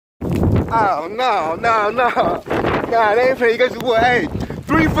Oh, no. Nah, they ain't finna get you what? Hey,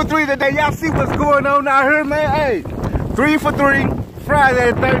 3 for 3 today. Y'all see what's going on out here, man? Hey, 3 for 3,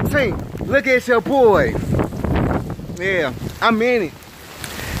 Friday the 13th. Look at your boy. Yeah, I'm in it.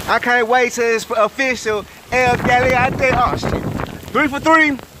 I can't wait till it's official. El Galeate. Oh, shit. 3 for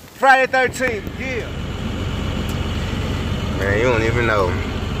 3, Friday 13th. Yeah. Man, you don't even know.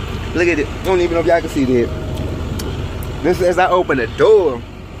 Look at it. You don't even know if y'all can see that. This is as I open the door.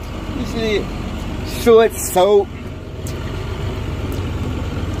 You see it? Short soap.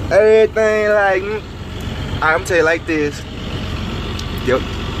 Everything like. I'm gonna tell you like this. Yo,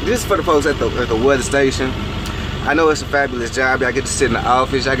 this is for the folks at the weather station. I know it's a fabulous job. Y'all get to sit in the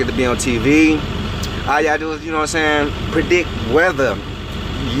office. Y'all get to be on TV. All y'all do is, you know what I'm saying, predict weather.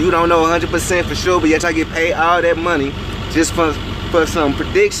 You don't know 100% for sure, but yet y'all get paid all that money just for some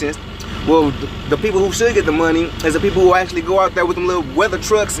predictions. Well, the people who should get the money is the people who actually go out there with them little weather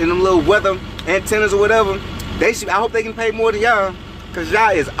trucks and them little weather antennas or whatever. They should. I hope they can pay more than y'all, cause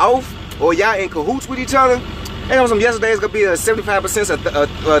y'all is off or y'all in cahoots with each other. And on some yesterday, it's gonna be a 75%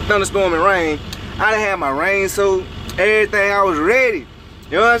 of thunderstorm and rain. I done had my rain suit, everything. I was ready.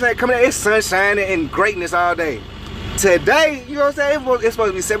 You know what I'm saying? Coming out, it's sunshine and greatness all day. Today, you know what I'm saying? It's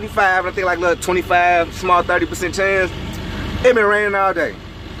supposed to be 75, I think like little 25, small 30% chance. It been raining all day.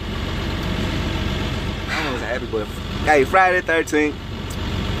 I was happy, but hey, Friday 13th,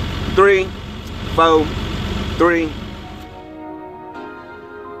 3, 4, 3.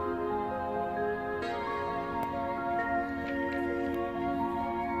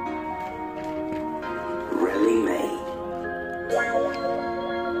 Really made.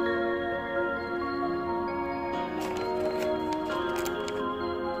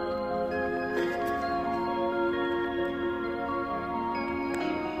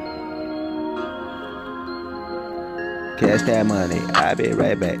 Cash that money, I'll be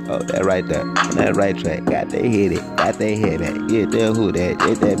right back. Oh, that right there, on that right track. Got they hit it, got they head back. Get the who that,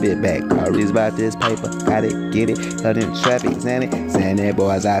 get that bit back. Curry's about this paper, got it, get it. Cut in traffic, saying that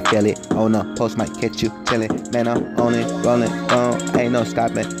boys, I feel it. On the post might catch you chillin'. Man, I'm on it, rolling, ain't no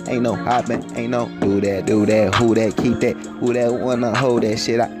stopping, ain't no hopping, ain't no do that, who that, keep that, who that wanna hold that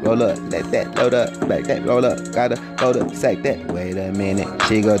shit. I roll up, let that load up, back that roll up, gotta hold up, sack that. Wait a minute,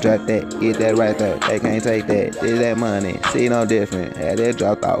 she go drop that, get that right there. They can't take that, is that money? See no different, had it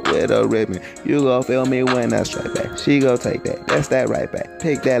dropped out with a ribbon. You gon' feel me when I strike back. She gon' take that, that's that right back.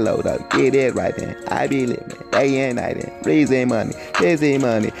 Pick that load up, get it right then. I be living, day and night in. Raising money, busy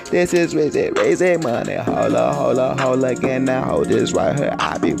money. This is raising money. Hold up again now. Hold this right here.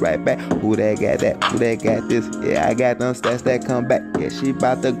 I be right back. Who that got that? Who that got this? Yeah, I got them stats that come back. Yeah, she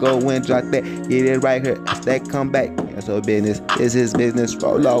bout to go and drop that. Get it right here. That come back. So business, this is business.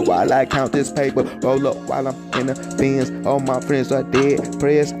 Roll up while I count this paper. Roll up while I'm in the bins. All my friends are dead.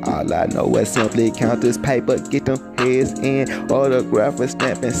 Prayers. All I know is simply count this paper. Get them heads in. Autograph and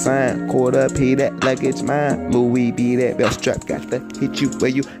stamp and sign. Quarter P that luggage mine. Louis B that belt strap. Got to hit you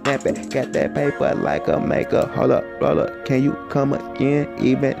where you nap it. Got that paper like a maker. Hold up, roll up. Can you come again?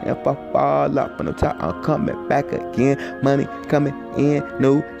 Even if I fall up on the top, I'm coming back again. Money coming in.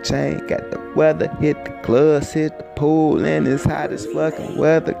 New chain. Got the weather. Hit the clubs. Hit the pool. And it's hot as fucking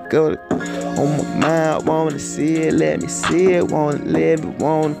weather. Go to on my mind, wanna see it, let me see it, wanna live it,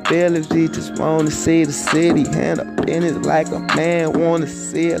 wanna feel it, we just wanna see the city, hand up in it like a man, wanna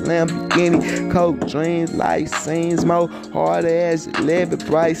see it, Lamborghini, coke dreams, life scenes, more harder as you live it,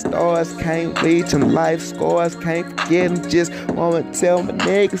 bright stars, can't reach them, life scores, can't forget them, just wanna tell my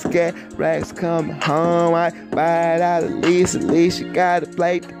niggas, got racks coming home, I buy it out at least you got a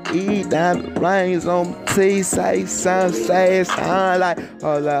plate to eat, diamond rings on my teeth, say something, say it sound like,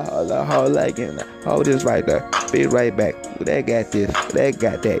 hold up, again. Hold this right there. Be right back. Who that got this? Who that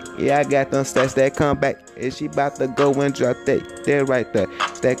got that? Yeah, I got them stats that come back. Is she about to go and drop that? There right there.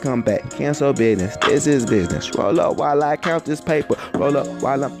 That come back. Cancel business. This is business. Roll up while I count this paper. Roll up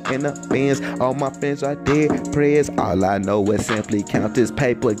while I'm in the bins. All my friends are dead. Prayers. All I know is simply count this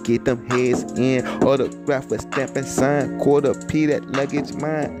paper. Get them heads in. Autograph with stamp and sign. Quarter P that luggage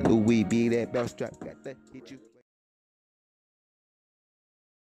mine. Louis B that belt strap. Got that hit you.